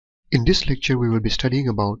In this lecture, we will be studying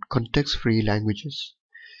about context-free languages.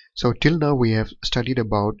 So till now we have studied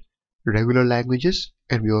about regular languages,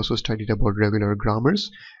 and we also studied about regular grammars,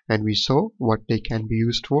 and we saw what they can be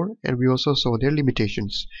used for, and we also saw their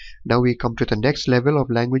limitations. Now we come to the next level of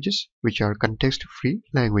languages, which are context-free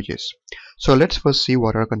languages. So let's first see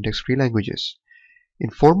what are context-free languages.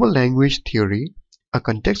 In formal language theory, a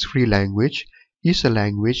context-free language is a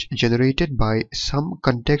language generated by some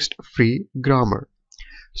context-free grammar.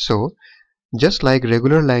 So, just like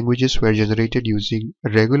regular languages were generated using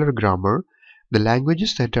regular grammar, the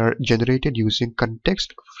languages that are generated using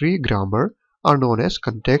context-free grammar are known as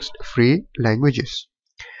context-free languages.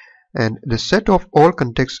 And the set of all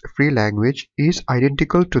context-free language is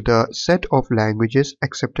identical to the set of languages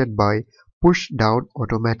accepted by push-down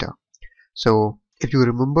automata. So, if you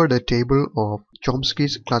remember the table of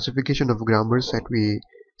Chomsky's classification of grammars that we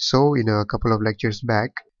saw in a couple of lectures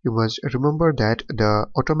back, you must remember that the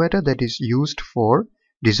automata that is used for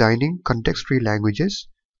designing context-free languages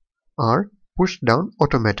are push-down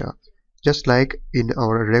automata. Just like in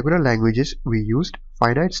our regular languages, we used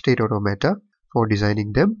finite state automata for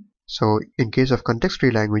designing them. So in case of context-free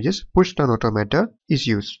languages, push-down automata is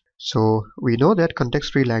used. So we know that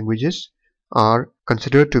context-free languages are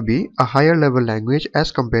considered to be a higher level language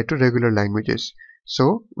as compared to regular languages.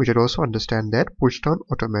 So we should also understand that push-down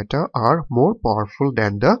automata are more powerful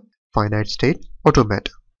than the finite state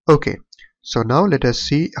automata. Okay, so now let us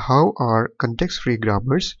see how are context-free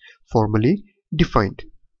grammars formally defined.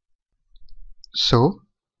 So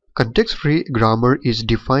context-free grammar is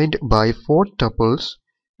defined by four tuples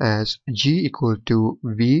as G equal to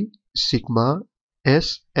V, sigma,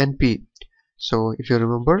 S and P. So if you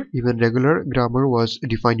remember, even regular grammar was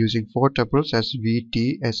defined using four tuples as V,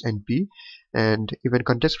 T, S and P. And even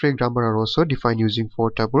context-free grammar are also defined using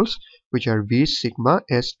four tuples, which are V, sigma,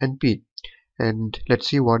 S and P. And let's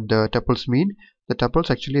see what the tuples mean. The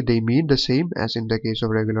tuples actually they mean the same as in the case of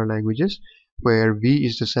regular languages, where V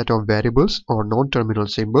is the set of variables or non-terminal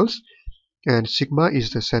symbols, and sigma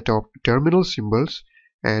is the set of terminal symbols,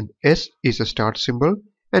 and S is a start symbol,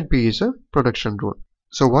 and P is a production rule.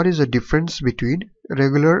 So what is the difference between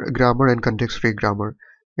regular grammar and context-free grammar?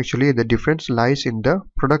 Actually, the difference lies in the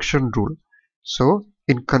production rule. So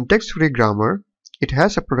in context-free grammar, it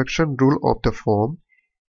has a production rule of the form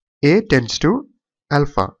A tends to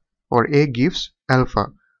alpha, or A gives alpha,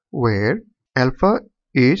 where alpha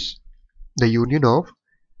is the union of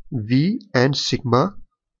V and sigma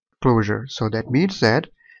closure. So that means that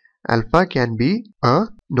alpha can be a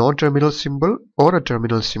non-terminal symbol or a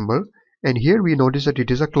terminal symbol, and here we notice that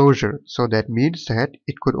it is a closure. So that means that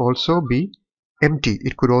it could also be empty.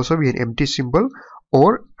 It could also be an empty symbol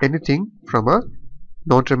or anything from a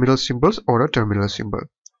non-terminal symbols or a terminal symbol.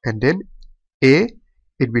 And then A,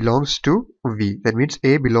 it belongs to V. That means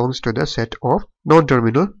A belongs to the set of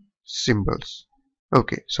non-terminal symbols.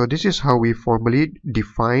 Okay, so this is how we formally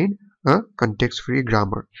define a context-free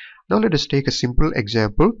grammar. Now let us take a simple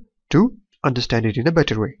example to understand it in a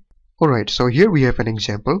better way. Alright, so here we have an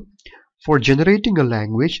example. For generating a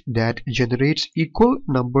language that generates equal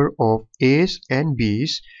number of A's and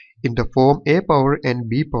B's in the form A power n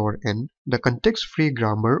B power n, the context-free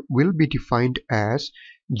grammar will be defined as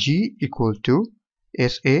G equal to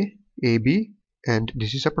SA, AB, and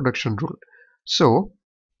this is a production rule. So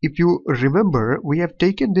if you remember, we have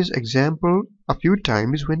taken this example a few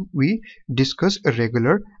times when we discuss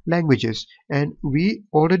regular languages, and we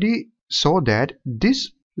already saw that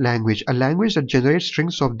this language, a language that generates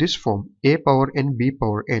strings of this form A power n B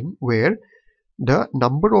power n, where the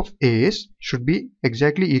number of A's should be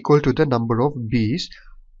exactly equal to the number of B's,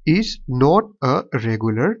 is not a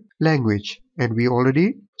regular language. And we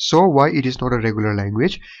already saw why it is not a regular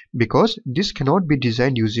language, because this cannot be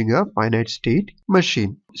designed using a finite state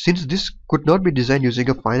machine. Since this could not be designed using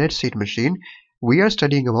a finite state machine, we are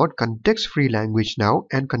studying about context-free language now,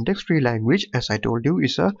 and context-free language, as I told you,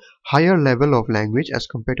 is a higher level of language as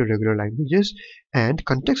compared to regular languages, and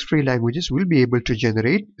context-free languages will be able to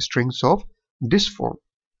generate strings of this form.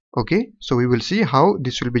 Okay, so we will see how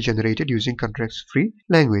this will be generated using context-free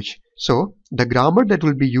language. So the grammar that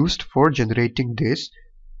will be used for generating this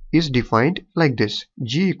is defined like this: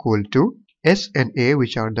 G equal to S and A,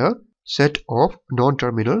 which are the set of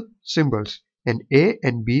non-terminal symbols, and A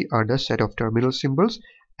and B are the set of terminal symbols,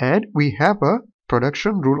 and we have a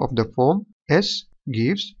production rule of the form S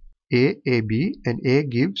gives AAB and A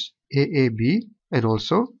gives AAB, and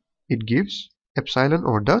also it gives epsilon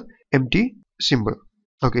or the empty symbol.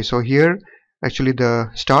 Okay, so here actually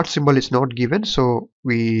the start symbol is not given, so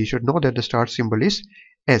we should know that the start symbol is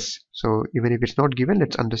S. So even if it's not given,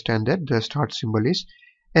 let's understand that the start symbol is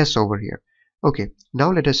S over here. Okay,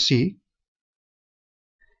 now let us see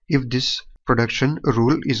if this production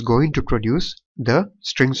rule is going to produce the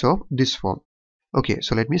strings of this form. Okay,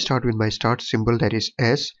 so let me start with my start symbol, that is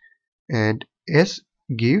S, and S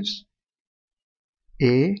gives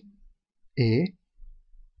A,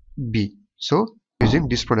 B. So using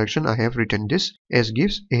this production I have written this S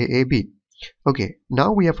gives AAB. Okay,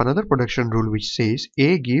 now we have another production rule which says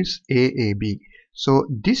A gives AAB. So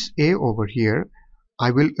this A over here,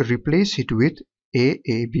 I will replace it with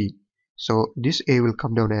AAB. So this A will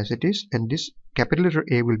come down as it is, and this capital letter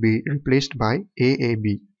A will be replaced by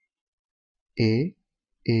AAB.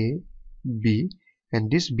 AAB,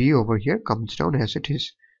 and this B over here comes down as it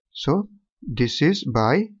is. So this is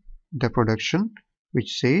by the production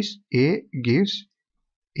which says A gives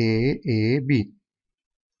AAB.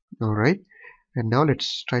 Alright, and now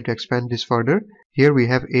let's try to expand this further. Here we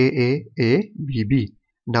have AAABB.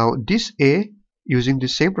 Now this A, using the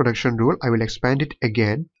same production rule, I will expand it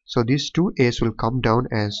again. So these two A's will come down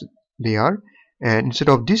as they are, and instead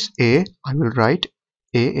of this A, I will write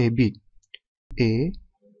AAB.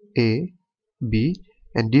 AAB,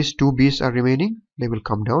 and these two B's are remaining, they will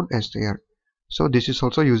come down as they are. So this is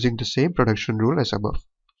also using the same production rule as above.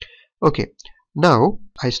 Okay, now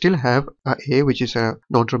I still have a which is a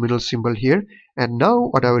non-terminal symbol here, and now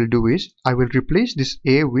what I will do is I will replace this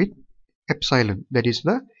A with epsilon, that is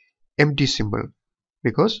the empty symbol,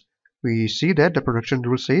 because we see that the production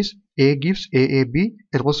rule says A gives AAB,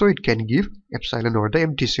 and also it can give epsilon or the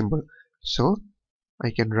empty symbol. So I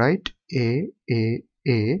can write A,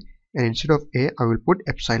 and instead of A I will put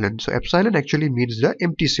epsilon. So epsilon actually means the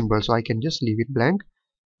empty symbol, so I can just leave it blank,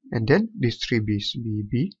 and then these three B's, B,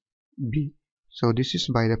 B, B. So this is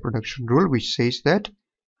by the production rule which says that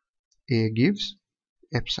A gives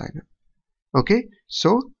epsilon. Okay,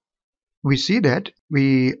 so we see that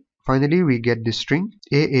we finally get this string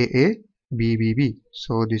AAA B, B, B.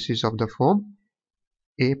 So this is of the form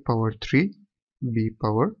A power 3 B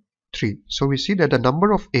power 3. So we see that the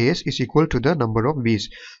number of A's is equal to the number of B's.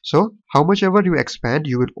 So how much ever you expand,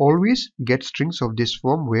 you will always get strings of this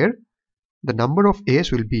form where the number of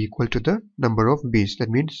A's will be equal to the number of B's. That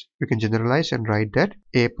means you can generalize and write that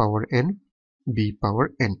A power n B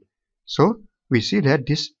power n. So we see that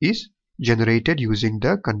this is generated using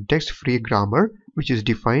the context-free grammar, which is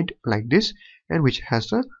defined like this and which has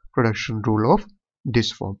the production rule of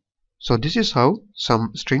this form. So this is how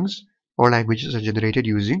some strings or languages are generated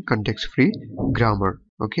using context-free grammar.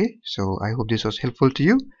 Okay, so I hope this was helpful to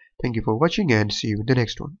you. Thank you for watching, and see you in the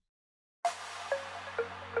next one.